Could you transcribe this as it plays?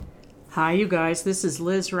Hi, you guys. This is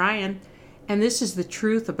Liz Ryan, and this is the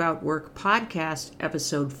Truth About Work podcast,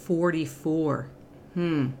 episode 44.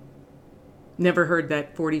 Never heard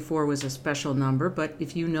that 44 was a special number, but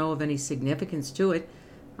if you know of any significance to it,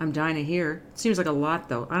 I'm dying to hear. It seems like a lot,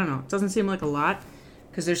 though. I don't know. It doesn't seem like a lot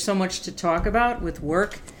because there's so much to talk about with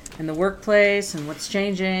work and the workplace and what's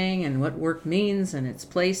changing and what work means and its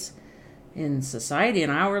place in society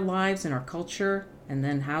and our lives and our culture, and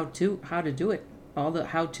then how to do it. All the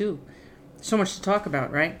how-to. So much to talk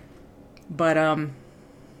about, right? But it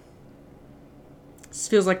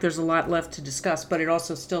feels like there's a lot left to discuss, but it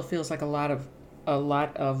also still feels like a lot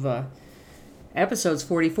of episodes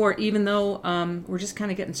 44, even though we're just kind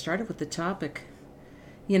of getting started with the topic.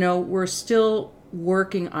 You know, we're still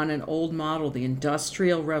working on an old model, the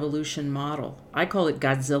Industrial Revolution model. I call it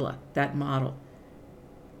Godzilla, that model.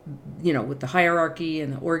 You know, with the hierarchy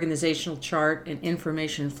and the organizational chart, and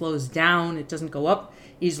information flows down. It doesn't go up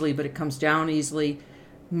easily, but it comes down easily,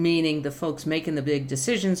 meaning the folks making the big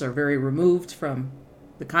decisions are very removed from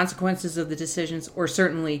the consequences of the decisions, or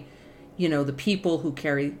certainly, you know, the people who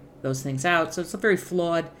carry those things out. So it's a very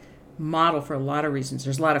flawed model for a lot of reasons.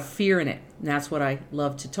 There's a lot of fear in it, and that's what I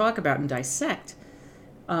love to talk about and dissect.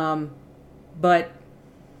 But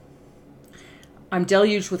I'm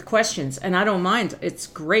deluged with questions, and I don't mind. It's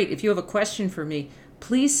great. If you have a question for me,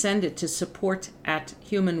 please send it to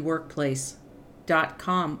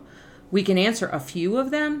support@humanworkplace.com. We can answer a few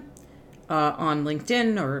of them on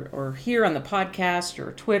LinkedIn or here on the podcast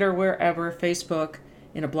or Twitter, wherever, Facebook,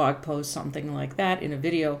 in a blog post, something like that, in a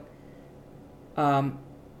video. And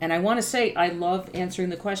I want to say I love answering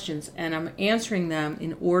the questions, and I'm answering them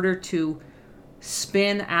in order to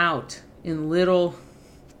spin out in little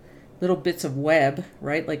bits of web,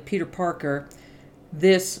 right? Like Peter Parker,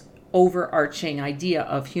 this overarching idea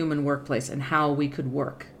of human workplace and how we could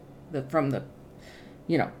work from the,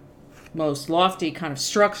 you know, most lofty kind of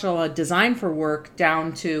structural design for work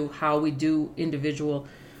down to how we do individual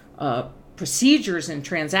procedures and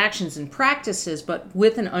transactions and practices, but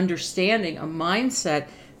with an understanding, a mindset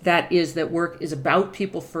that work is about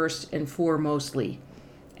people first and foremostly.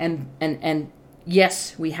 And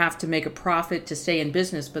yes, we have to make a profit to stay in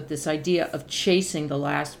business, but this idea of chasing the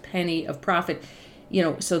last penny of profit, you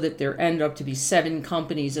know, so that there end up to be 7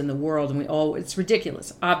 companies in the world, and it's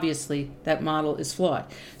ridiculous. Obviously, that model is flawed.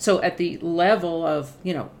 So at the level of,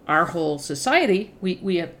 you know, our whole society,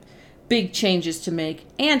 we have big changes to make.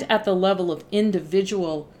 And at the level of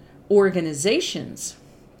individual organizations,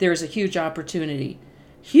 there's a huge opportunity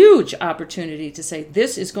to say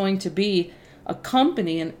this is going to be a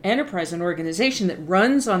company, an enterprise, an organization that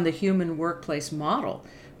runs on the human workplace model,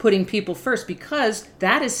 putting people first, because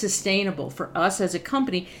that is sustainable for us as a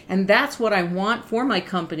company, and that's what I want for my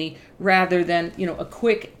company, rather than, you know, a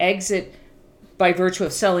quick exit by virtue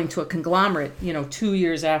of selling to a conglomerate, you know, 2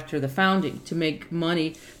 years after the founding to make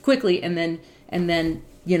money quickly, and then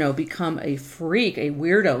you know, become a freak, a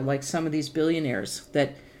weirdo, like some of these billionaires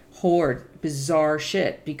that hoard bizarre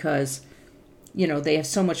shit because, you know, they have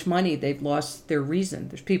so much money, they've lost their reason.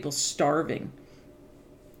 There's people starving.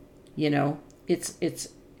 You know, that's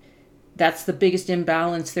the biggest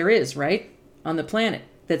imbalance there is, right, on the planet,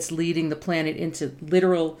 that's leading the planet into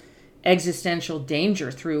literal existential danger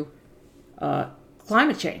through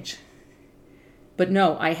climate change. But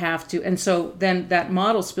no, I have to. And so then that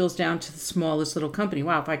model spills down to the smallest little company.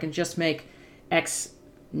 Wow, if I can just make X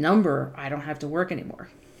number, I don't have to work anymore.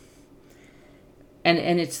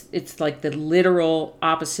 And it's like the literal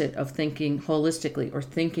opposite of thinking holistically, or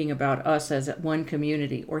thinking about us as one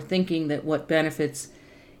community, or thinking that what benefits,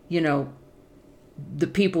 you know, the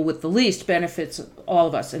people with the least benefits all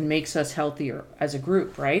of us and makes us healthier as a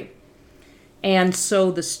group, right? And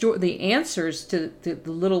so the answers to the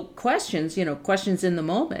little questions, you know, questions in the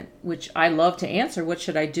moment, which I love to answer. What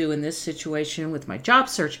should I do in this situation with my job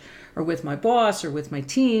search, or with my boss, or with my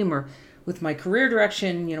team, or with my career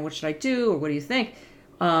direction? You know, what should I do, or what do you think?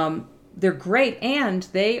 They're great, and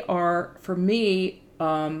they are, for me,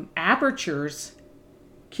 apertures.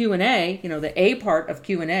 Q&A, you know, the A part of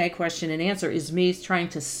Q&A, question and answer, is me trying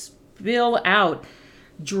to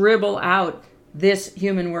dribble out this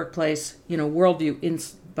human workplace, you know, worldview in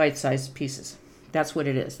bite-sized pieces. That's what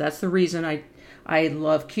it is. That's the reason I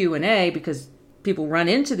love Q&A, because people run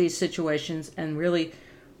into these situations, and really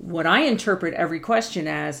what I interpret every question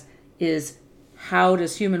as is, how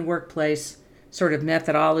does human workplace sort of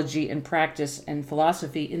methodology and practice and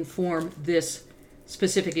philosophy inform this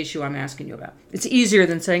specific issue I'm asking you about? It's easier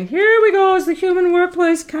than saying, here we go, is the human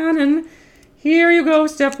workplace canon. Here you go,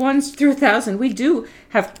 step 1 through 1,000. We do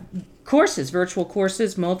have courses, virtual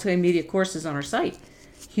courses, multimedia courses on our site,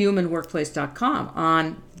 humanworkplace.com,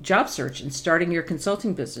 on job search and starting your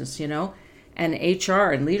consulting business, and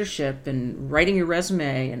HR and leadership and writing your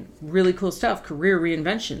resume and really cool stuff, career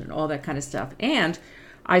reinvention and all that kind of stuff. And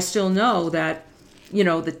I still know that,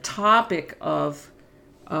 the topic of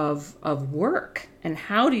work and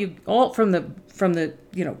how do you, all from the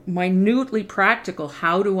minutely practical,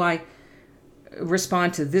 how do I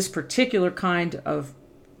respond to this particular kind of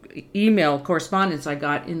email correspondence I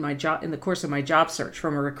got in the course of my job search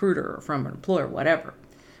from a recruiter or from an employer, whatever,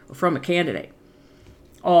 or from a candidate,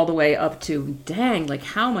 all the way up to, dang, like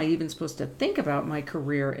how am I even supposed to think about my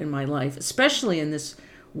career in my life, especially in this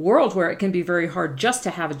world where it can be very hard just to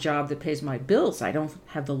have a job that pays my bills. I don't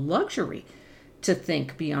have the luxury to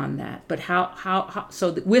think beyond that. But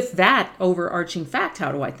so with that overarching fact,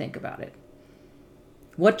 how do I think about it?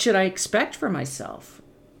 What should I expect for myself?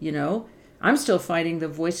 I'm still fighting the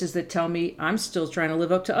voices that tell me I'm still trying to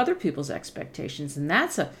live up to other people's expectations. And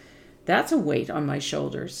that's a weight on my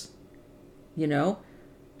shoulders,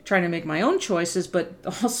 trying to make my own choices, but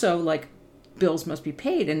also like bills must be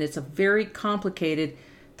paid. And it's a very complicated,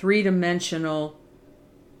 three-dimensional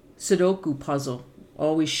Sudoku puzzle,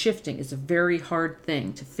 always shifting. It's a very hard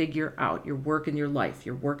thing to figure out, your work in your life.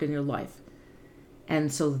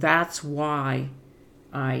 And so that's why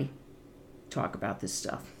I talk about this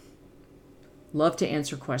stuff. Love to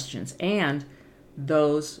answer questions. And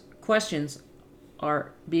those questions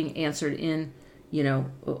are being answered in,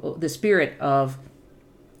 the spirit of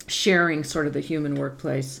sharing sort of the human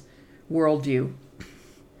workplace worldview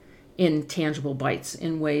in tangible bites,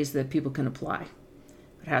 in ways that people can apply.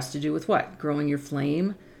 It has to do with what? Growing your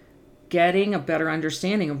flame, getting a better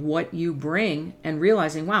understanding of what you bring, and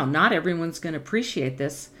realizing, wow, not everyone's going to appreciate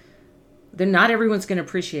this. Not everyone's going to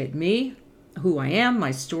appreciate me, who I am,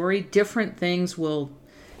 my story. Different things will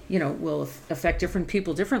affect different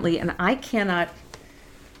people differently. And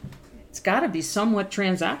it's got to be somewhat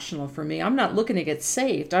transactional for me. I'm not looking to get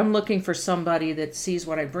saved. I'm looking for somebody that sees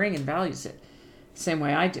what I bring and values it the same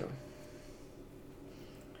way I do.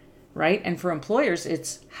 Right? And for employers,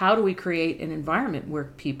 it's how do we create an environment where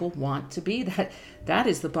people want to be? That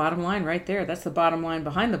is the bottom line right there. That's the bottom line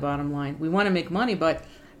behind the bottom line. We want to make money, but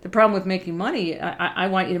the problem with making money, I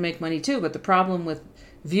want you to make money too, but the problem with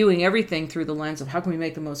viewing everything through the lens of how can we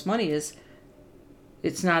make the most money is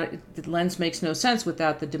the lens makes no sense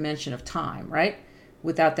without the dimension of time, right?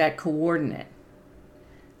 Without that coordinate.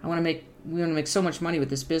 We want to make so much money with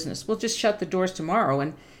this business. We'll just shut the doors tomorrow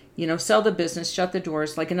and, sell the business, shut the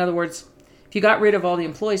doors. Like, in other words, if you got rid of all the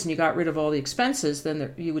employees and you got rid of all the expenses,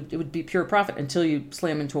 then it would be pure profit until you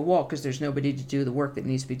slam into a wall because there's nobody to do the work that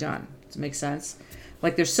needs to be done. Does it make sense?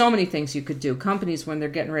 Like, there's so many things you could do. Companies, when they're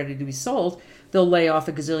getting ready to be sold, they'll lay off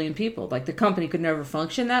a gazillion people. Like, the company could never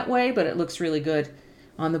function that way, but it looks really good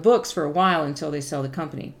on the books for a while until they sell the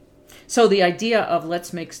company. So the idea of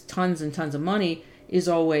let's make tons and tons of money is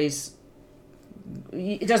always,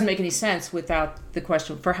 it doesn't make any sense without the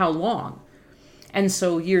question for how long. And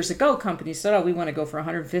so years ago, companies said, we want to go for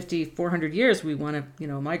 150, 400 years. We want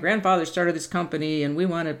to, my grandfather started this company and we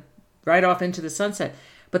want to ride off into the sunset.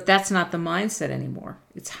 But that's not the mindset anymore.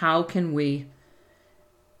 It's how can we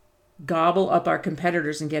gobble up our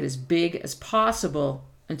competitors and get as big as possible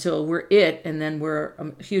until we're it, and then we're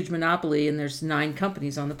a huge monopoly and there's 9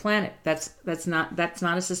 companies on the planet. That's not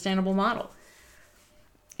a sustainable model.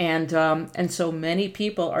 And so many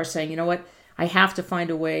people are saying, you know what, I have to find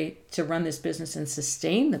a way to run this business and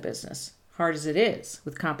sustain the business, hard as it is,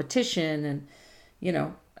 with competition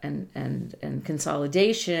and, and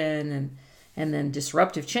consolidation and then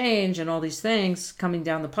disruptive change and all these things coming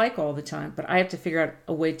down the pike all the time. But I have to figure out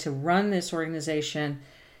a way to run this organization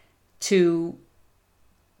to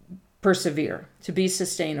persevere, to be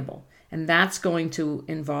sustainable. And that's going to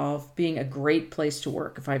involve being a great place to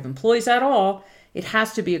work. If I have employees at all, it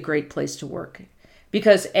has to be a great place to work.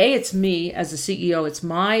 Because A, it's me as a CEO, it's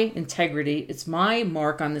my integrity, it's my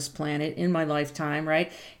mark on this planet in my lifetime,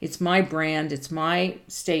 right? It's my brand, it's my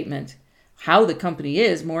statement. How the company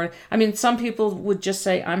is more. I mean, some people would just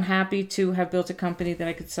say, I'm happy to have built a company that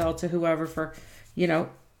I could sell to whoever for,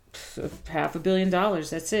 $500 million.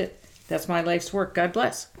 That's it. That's my life's work. God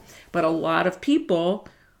bless. But a lot of people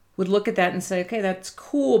would look at that and say, okay, that's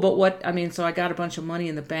cool. But so I got a bunch of money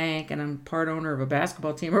in the bank and I'm part owner of a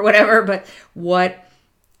basketball team or whatever. But what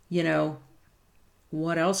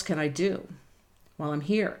else can I do while I'm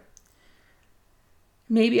here?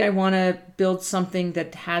 Maybe I want to build something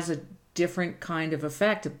that has a different kind of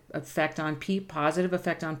positive effect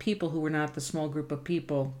on people who were not the small group of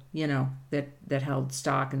people, that held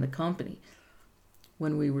stock in the company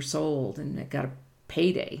when we were sold and it got a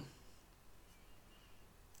payday.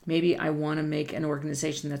 Maybe I want to make an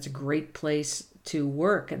organization that's a great place to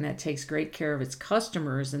work and that takes great care of its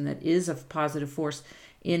customers and that is a positive force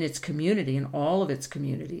in its community, in all of its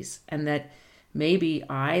communities, and that maybe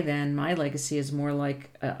my legacy is more like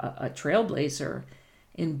a trailblazer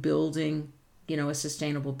in building, a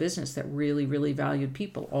sustainable business that really, really valued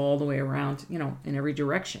people all the way around, in every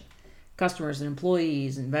direction. Customers and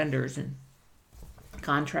employees and vendors and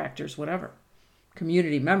contractors, whatever,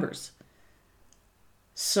 community members.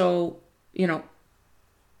 So,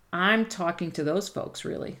 I'm talking to those folks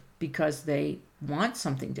really because they want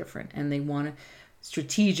something different and they want to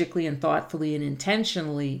strategically and thoughtfully and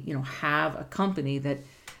intentionally, have a company that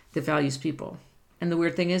values people. And the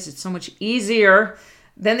weird thing is, it's so much easier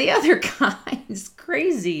than the other kind. It's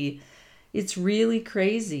crazy. It's really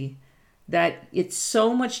crazy that it's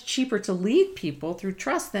so much cheaper to lead people through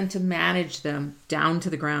trust than to manage them down to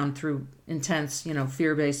the ground through intense,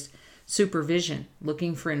 fear-based supervision,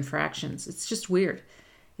 looking for infractions. It's just weird.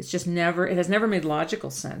 It has never made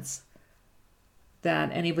logical sense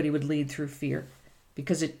that anybody would lead through fear,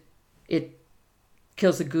 because it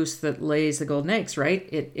kills the goose that lays the golden eggs, right?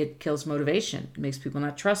 It kills motivation. It makes people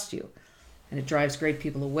not trust you. And it drives great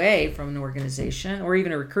people away from an organization or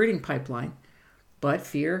even a recruiting pipeline. But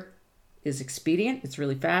fear is expedient. It's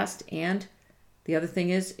really fast. And the other thing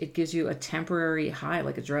is, it gives you a temporary high,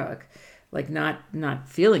 like a drug. Like not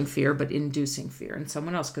feeling fear, but inducing fear in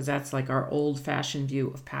someone else, because that's like our old-fashioned view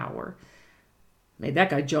of power. Made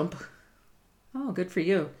that guy jump. Oh, good for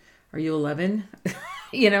you. Are you 11?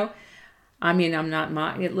 I'm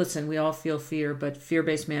not listen, we all feel fear, but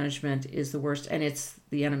fear-based management is the worst, and it's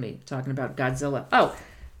the enemy. Talking about Godzilla. Oh,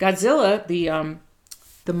 Godzilla,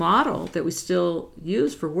 the model that we still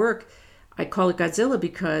use for work, I call it Godzilla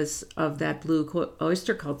because of that blue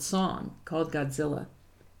oyster called Song, called Godzilla.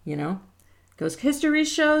 Goes, history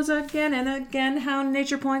shows again and again how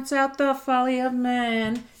nature points out the folly of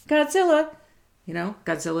man. Godzilla.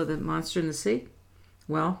 Godzilla, the monster in the sea.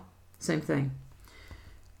 Well, same thing.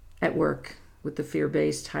 At work with the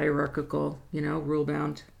fear-based, hierarchical,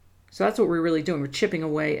 rule-bound. So that's what we're really doing. We're chipping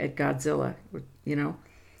away at Godzilla.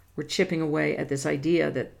 We're chipping away at this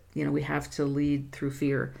idea that, we have to lead through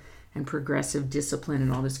fear and progressive discipline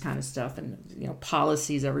and all this kind of stuff and,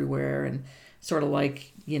 policies everywhere and sort of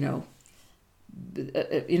like,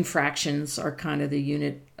 infractions are kind of the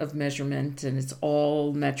unit of measurement and it's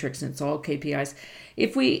all metrics and it's all KPIs.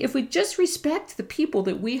 If we just respect the people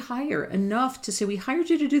that we hire enough to say, we hired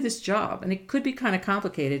you to do this job, and it could be kind of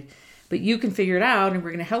complicated, but you can figure it out and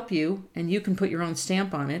we're going to help you and you can put your own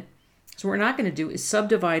stamp on it. So what we're not going to do is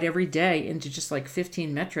subdivide every day into just like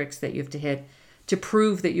 15 metrics that you have to hit to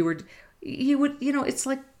prove that you would, it's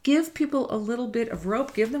like give people a little bit of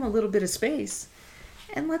rope, give them a little bit of space.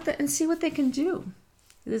 And see what they can do.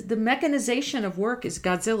 The mechanization of work is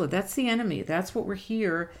Godzilla. That's the enemy. That's what we're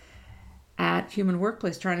here at Human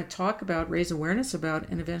Workplace trying to talk about, raise awareness about,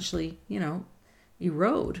 and eventually,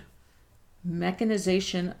 erode.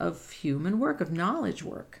 Mechanization of human work, of knowledge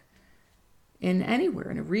work. In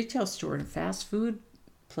anywhere, in a retail store, in a fast food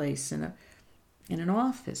place, in an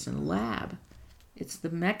office, in a lab. It's the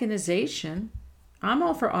mechanization. I'm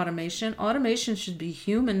all for automation. Automation should be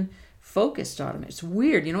human focused automation. It's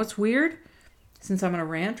weird. It's weird? Since I'm on a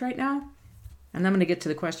rant right now, and I'm going to get to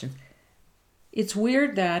the question. It's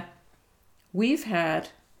weird that we've had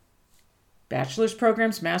bachelor's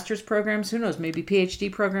programs, master's programs, who knows, maybe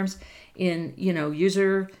PhD programs in,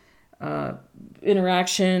 user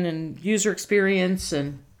interaction and user experience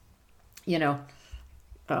and,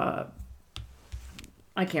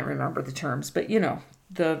 I can't remember the terms, but, the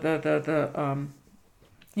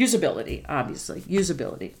usability, obviously.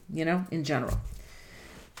 Usability, in general.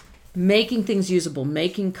 Making things usable,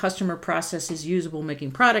 making customer processes usable,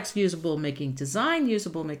 making products usable, making design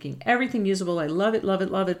usable, making everything usable. I love it, love it,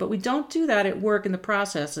 love it. But we don't do that at work in the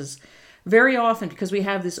processes very often because we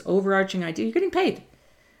have this overarching idea. You're getting paid.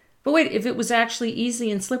 But wait, if it was actually easy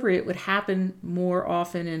and slippery, it would happen more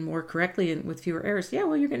often and more correctly and with fewer errors. Yeah,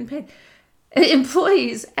 well, you're getting paid.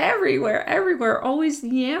 Employees everywhere, always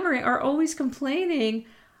yammering, are always complaining.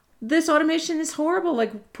 This automation is horrible.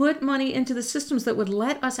 Like, put money into the systems that would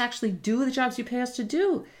let us actually do the jobs you pay us to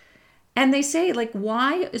do. And they say, like,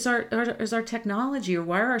 why is our technology or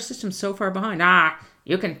why are our systems so far behind?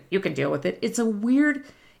 You can deal with it. It's a weird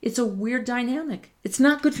dynamic. It's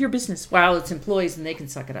not good for your business. Well, it's employees and they can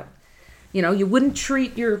suck it up. You wouldn't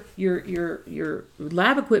treat your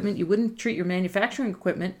lab equipment, you wouldn't treat your manufacturing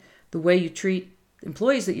equipment the way you treat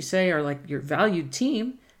employees that you say are like your valued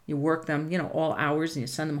team. You work them, all hours, and you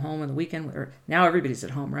send them home on the weekend. Or now everybody's at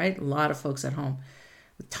home, right? A lot of folks at home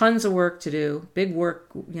with tons of work to do, big work,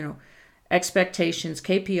 expectations,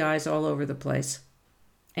 KPIs all over the place.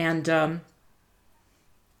 And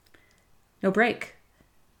no break.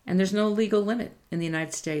 And there's no legal limit in the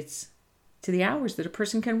United States to the hours that a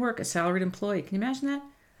person can work, a salaried employee. Can you imagine that?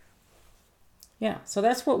 Yeah, so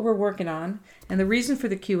that's what we're working on. And the reason for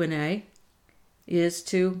the Q&A is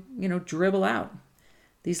to, dribble out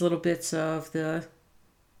these little bits of the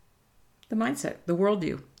mindset, the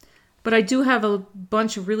worldview. But I do have a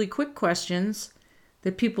bunch of really quick questions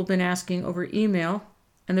that people have been asking over email.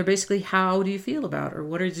 And they're basically, how do you feel about, or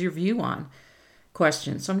what is your view on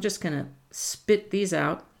questions? So I'm just going to spit these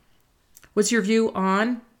out. What's your view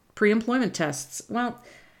on pre-employment tests? Well,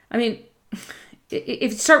 I mean, if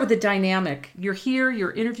you start with the dynamic, you're here,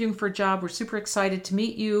 you're interviewing for a job, we're super excited to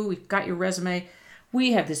meet you, we've got your resume,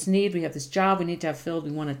 we have this need, we have this job we need to have filled,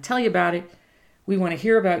 we want to tell you about it, we want to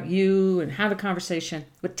hear about you and have a conversation,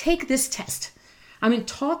 but take this test. I mean,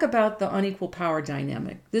 talk about the unequal power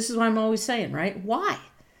dynamic. This is what I'm always saying, right? Why?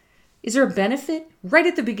 Is there a benefit? Right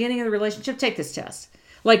at the beginning of the relationship, take this test.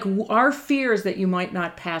 Like, our fear is that you might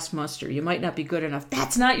not pass muster. You might not be good enough.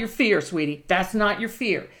 That's not your fear, sweetie. That's not your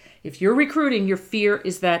fear. If you're recruiting, your fear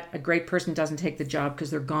is that a great person doesn't take the job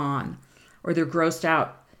because they're gone or they're grossed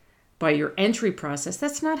out by your entry process.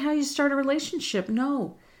 That's not how you start a relationship.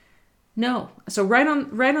 No. So right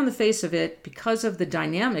on the face of it, because of the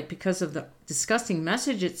dynamic, because of the disgusting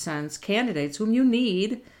message it sends candidates whom you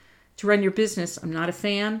need to run your business, I'm not a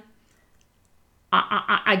fan.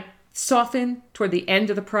 I soften toward the end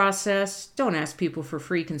of the process. Don't ask people for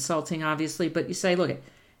free consulting, obviously, but you say, look,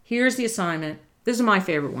 here's the assignment. This is my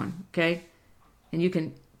favorite one, okay? And you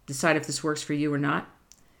can decide if this works for you or not.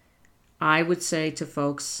 I would say to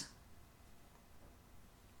folks,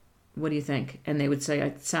 what do you think? And they would say,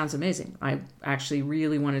 it sounds amazing. I actually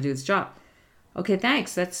really want to do this job. Okay,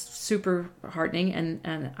 thanks. That's super heartening,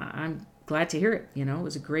 and I'm glad to hear it. It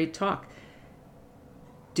was a great talk.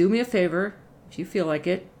 Do me a favor, if you feel like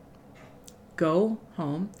it, go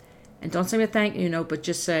home and don't send me a thank you note, but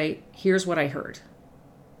just say, here's what I heard.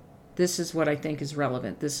 This is what I think is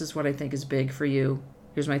relevant. This is what I think is big for you.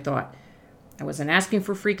 Here's my thought. I wasn't asking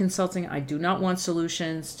for free consulting. I do not want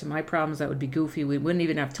solutions to my problems. That would be goofy. We wouldn't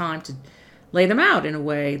even have time to lay them out in a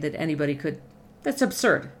way that anybody could. That's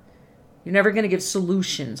absurd. You're never going to give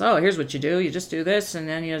solutions. Oh, here's what you do. You just do this, and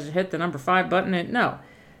then you just hit the number 5 button. No.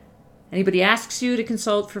 Anybody asks you to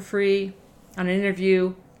consult for free on an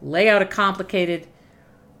interview, lay out a complicated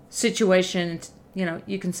situation,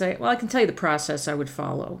 you can say, well, I can tell you the process I would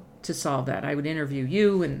follow to solve that. I would interview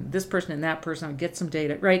you and this person and that person. I would get some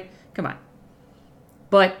data, right? Come on.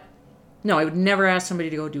 But no, I would never ask somebody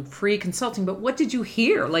to go do free consulting. But what did you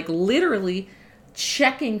hear? Like, literally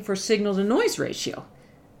checking for signal to noise ratio.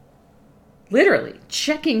 Literally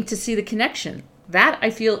checking to see the connection. That, I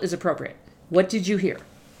feel, is appropriate. What did you hear?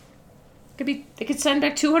 They could send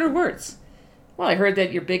back 200 words. Well, I heard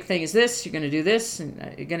that your big thing is this, you're going to do this,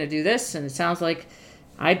 and you're going to do this, and it sounds like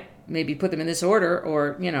I'd maybe put them in this order,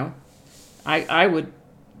 or, I would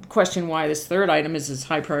question why this third item is as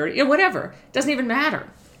high priority. Whatever. It doesn't even matter.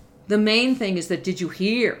 The main thing is that, did you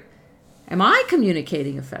hear? Am I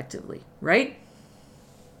communicating effectively, right?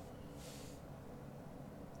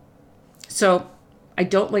 So I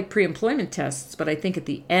don't like pre-employment tests, but I think at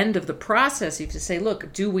the end of the process, you have to say,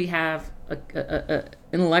 look, do we have a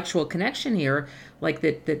intellectual connection here, like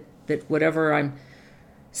that whatever I'm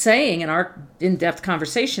saying in our in-depth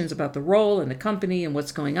conversations about the role and the company and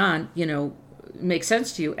what's going on, makes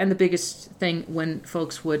sense to you. And the biggest thing when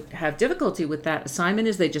folks would have difficulty with that assignment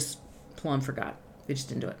is they just plumb forgot. They just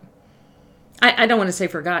didn't do it. I don't want to say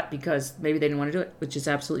forgot because maybe they didn't want to do it, which is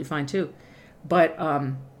absolutely fine too. But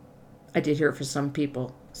I did hear it for some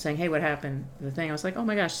people saying, hey, what happened? The thing, I was like, oh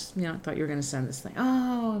my gosh, I thought you were going to send this thing.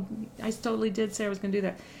 Oh, I totally did say I was going to do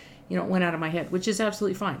that. It went out of my head, which is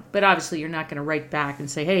absolutely fine. But obviously you're not going to write back and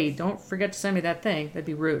say, hey, don't forget to send me that thing. That'd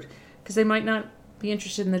be rude because they might not be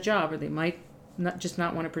interested in the job, or they might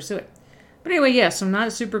not want to pursue it. But anyway, yes, I'm not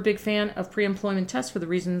a super big fan of pre-employment tests for the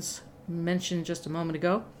reasons mentioned just a moment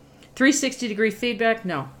ago. 360-degree feedback,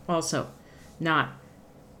 no, also not.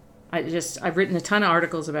 I've written a ton of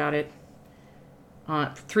articles about it.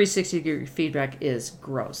 360-degree feedback is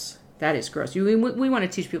gross. That is gross. We want to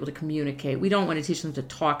teach people to communicate. We don't want to teach them to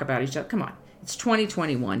talk about each other. Come on. It's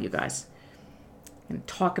 2021, you guys. And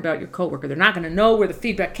talk about your coworker. They're not going to know where the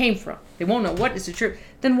feedback came from. They won't know what is the truth.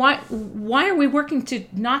 Then why are we working to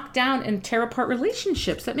knock down and tear apart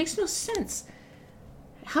relationships? That makes no sense.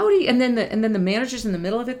 How do you, and then the managers in the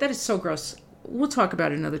middle of it? That is so gross. We'll talk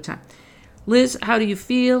about it another time. Liz, how do you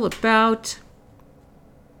feel about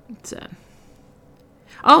the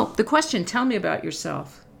question, tell me about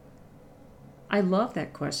yourself. I love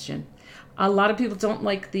that question. A lot of people don't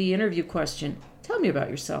like the interview question. Tell me about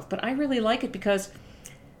yourself. But I really like it because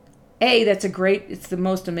it's the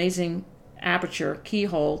most amazing aperture,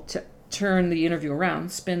 keyhole to turn the interview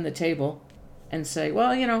around, spin the table, and say,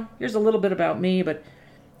 well, here's a little bit about me, but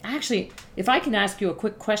actually, if I can ask you a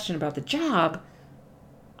quick question about the job,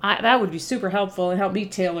 that would be super helpful and help me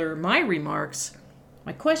tailor my remarks.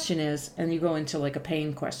 My question is, and you go into like a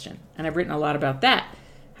pain question, and I've written a lot about that,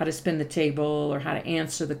 how to spin the table or how to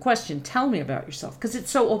answer the question. Tell me about yourself, because it's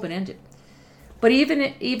so open-ended. But even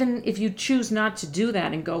if you choose not to do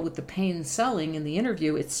that and go with the pain selling in the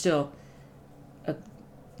interview, it's still a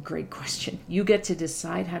great question. You get to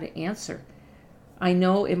decide how to answer. I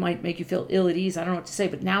know it might make you feel ill at ease. I don't know what to say,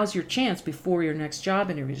 but now's your chance before your next job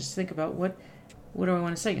interview. Just think about what do I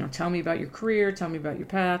want to say? Tell me about your career, tell me about your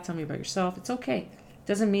path, tell me about yourself. It's okay. It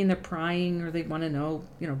doesn't mean they're prying or they want to know,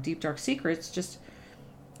 deep dark secrets. Just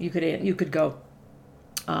you could go,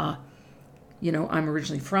 I'm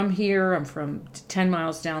originally from here. I'm from 10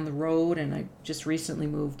 miles down the road, and I just recently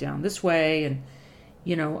moved down this way. And,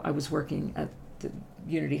 I was working at the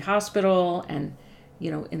Unity Hospital and,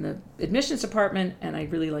 in the admissions department, and I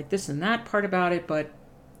really like this and that part about it, but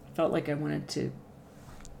felt like I wanted to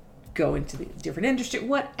go into the different industry,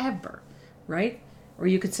 whatever, right? Or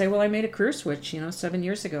you could say, well, I made a career switch, 7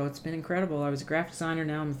 years ago. It's been incredible. I was a graphic designer.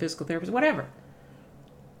 Now I'm a physical therapist, whatever.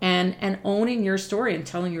 And owning your story and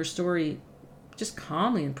telling your story just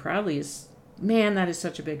calmly and proudly that is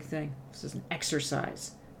such a big thing. This is an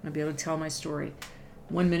exercise. I'm going to be able to tell my story.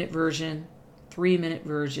 1-minute version, 3-minute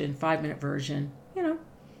version, 5-minute version.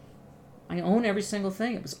 I own every single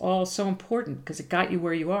thing. It was all so important because it got you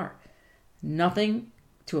where you are. Nothing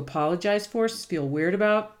to apologize for, feel weird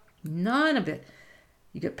about. None of it.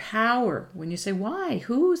 You get power when you say, why?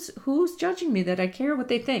 Who's judging me that I care what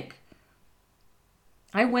they think?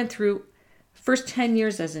 I went through first 10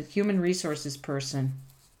 years as a human resources person.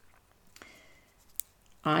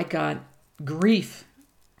 I got grief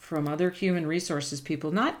from other human resources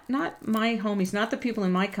people, not my homies, not the people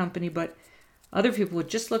in my company, but other people would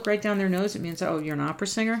just look right down their nose at me and say, oh, you're an opera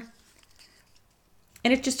singer?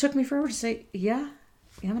 And it just took me forever to say, yeah,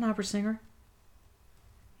 I'm an opera singer.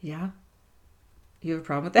 Yeah. You have a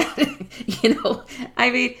problem with that?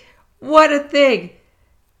 What a thing.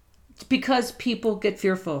 Because people get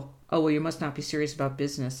fearful. Oh, well, you must not be serious about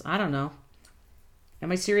business. I don't know.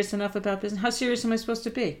 Am I serious enough about business? How serious am I supposed to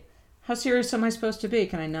be? How serious am I supposed to be?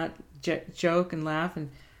 Can I not joke and laugh and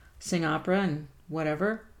sing opera and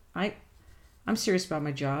whatever? I'm serious about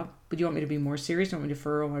my job, but you want me to be more serious? You want me to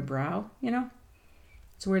furrow my brow?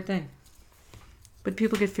 It's a weird thing. But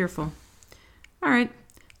people get fearful. All right.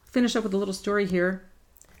 Finish up with a little story here.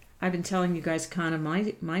 I've been telling you guys kind of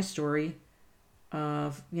my story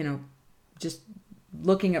of, just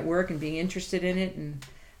looking at work and being interested in it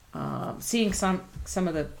and seeing some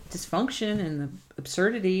of the dysfunction and the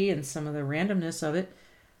absurdity and some of the randomness of it.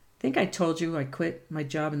 I think I told you I quit my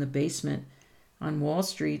job in the basement on Wall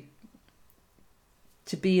Street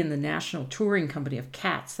to be in the national touring company of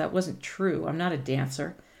Cats. That wasn't true. I'm not a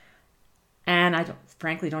dancer. And I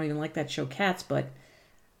frankly don't even like that show Cats, but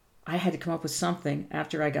I had to come up with something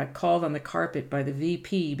after I got called on the carpet by the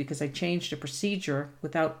VP because I changed a procedure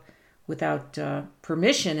without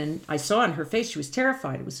permission, and I saw in her face she was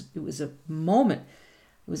terrified. It was a moment.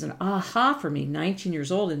 It was an aha for me, 19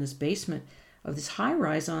 years old in this basement of this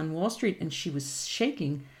high-rise on Wall Street, and she was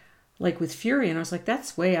shaking like with fury, and I was like,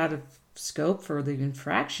 that's way out of scope for the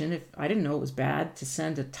infraction. If I didn't know it was bad to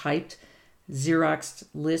send a typed Xeroxed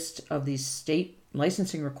list of these state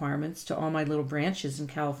licensing requirements to all my little branches in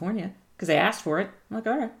California because they asked for it. I'm like,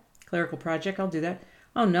 all right, clerical project, I'll do that.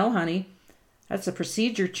 Oh no, honey, that's a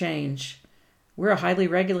procedure change. We're a highly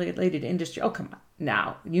regulated industry. Oh, come on.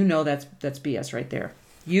 Now, that's BS right there.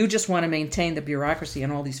 You just want to maintain the bureaucracy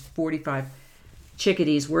and all these 45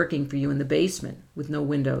 chickadees working for you in the basement with no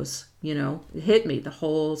windows. It hit me, the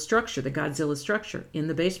whole structure, the Godzilla structure in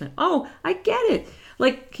the basement. Oh, I get it.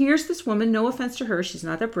 Like, here's this woman, no offense to her, she's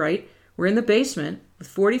not that bright. We're in the basement with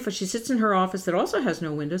 45, she sits in her office that also has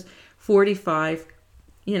no windows, 45,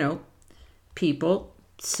 people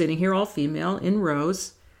sitting here all female in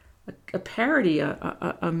rows, a parody,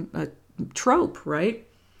 a trope, right?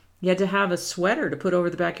 You had to have a sweater to put over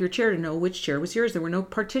the back of your chair to know which chair was yours. There were no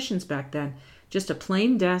partitions back then. Just a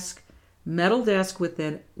plain desk, metal desk with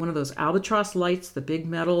then one of those albatross lights, the big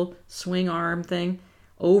metal swing arm thing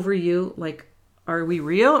over you. Like, are we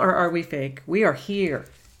real or are we fake? We are here.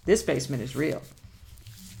 This basement is real.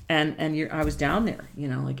 And I was down there,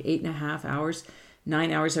 like 8.5 hours,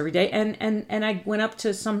 9 hours every day. And I went up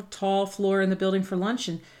to some tall floor in the building for lunch,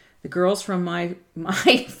 and the girls from my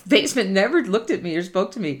basement never looked at me or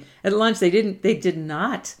spoke to me at lunch. They did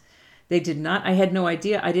not. They did not. I had no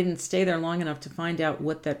idea. I didn't stay there long enough to find out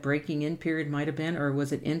what that breaking in period might have been, or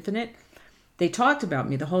was it infinite? They talked about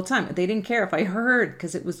me the whole time. They didn't care if I heard,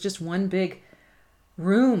 because it was just one big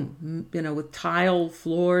room, with tile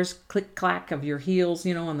floors, click clack of your heels,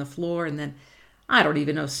 on the floor. And then I don't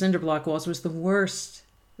even know, cinder block walls. It was the worst.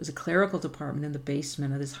 It was a clerical department in the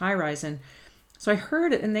basement of this high rise. And so I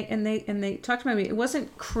heard it, and they talked about me. It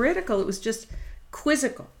wasn't critical. It was just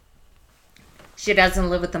quizzical. She doesn't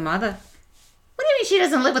live with the mother. What do you mean she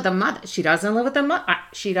doesn't live with the mother? She doesn't live with the mother.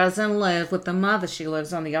 She doesn't live with the mother. She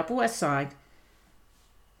lives on the Upper West Side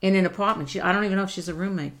in an apartment. I don't even know if she's a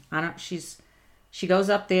roommate. She goes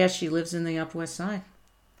up there. She lives in the Upper West Side.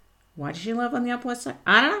 Why does she live on the Upper West Side?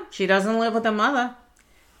 I don't know. She doesn't live with the mother.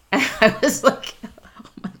 And I was like, oh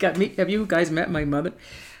my God, have you guys met my mother?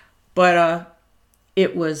 But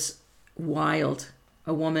it was wild.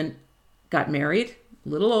 A woman got married, a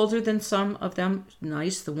little older than some of them.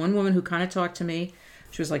 Nice. The one woman who kind of talked to me,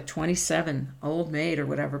 she was like 27, old maid or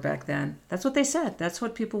whatever back then. That's what they said. That's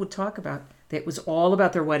what people would talk about. It was all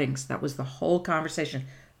about their weddings. That was the whole conversation.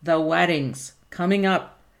 The weddings coming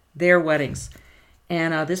up, their weddings.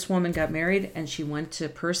 And this woman got married, and she went to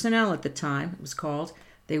personnel at the time, it was called.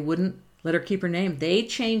 They wouldn't let her keep her name. They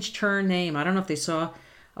changed her name. I don't know if they saw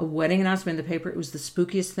a wedding announcement in the paper. It was the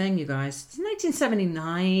spookiest thing, you guys. It's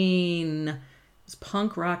 1979. It was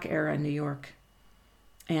punk rock era in New York.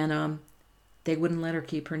 And they wouldn't let her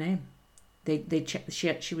keep her name.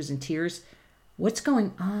 She was in tears. What's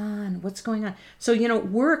going on? What's going on? So,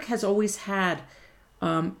 work has always had,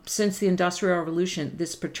 since the Industrial Revolution,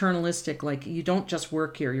 this paternalistic, like, you don't just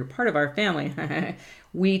work here, you're part of our family.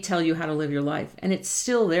 We tell you how to live your life. And it's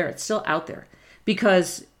still there. It's still out there.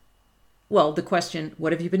 Because, well, the question,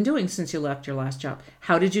 what have you been doing since you left your last job?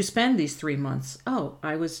 How did you spend these 3 months? Oh,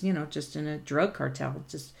 I was, just in a drug cartel,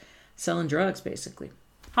 just selling drugs, basically.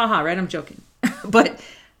 Haha, right? I'm joking. But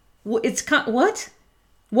it's, what?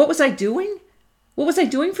 What was I doing? What was I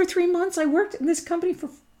doing for 3 months? I worked in this company for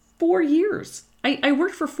 4 years. I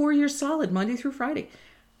worked for 4 years solid, Monday through Friday,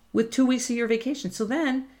 with 2 weeks a year vacation. So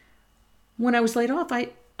then, when I was laid off, I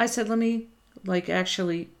said, let me,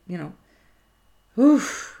 actually,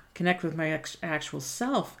 connect with my actual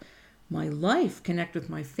self, my life, connect with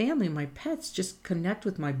my family, my pets, just connect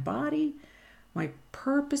with my body, my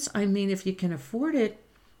purpose. I mean, if you can afford it.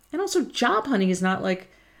 And also, job hunting is not like,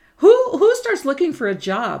 who starts looking for a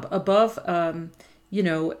job above, a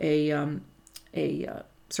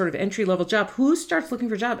sort of entry-level job? Who starts looking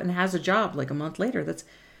for a job and has a job like a month later? That's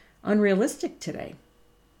unrealistic today.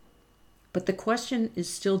 But the question is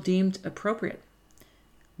still deemed appropriate.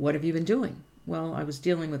 What have you been doing? Well, I was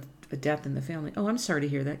dealing with a death in the family. Oh, I'm sorry to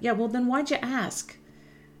hear that. Yeah, well, then why'd you ask?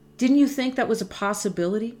 Didn't you think that was a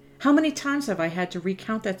possibility? How many times have I had to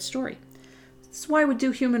recount that story? This is why we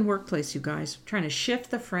do Human Workplace, you guys. I'm trying to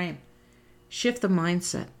shift the frame, shift the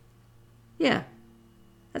mindset. Yeah,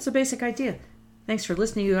 that's a basic idea. Thanks for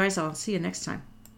listening, you guys. I'll see you next time.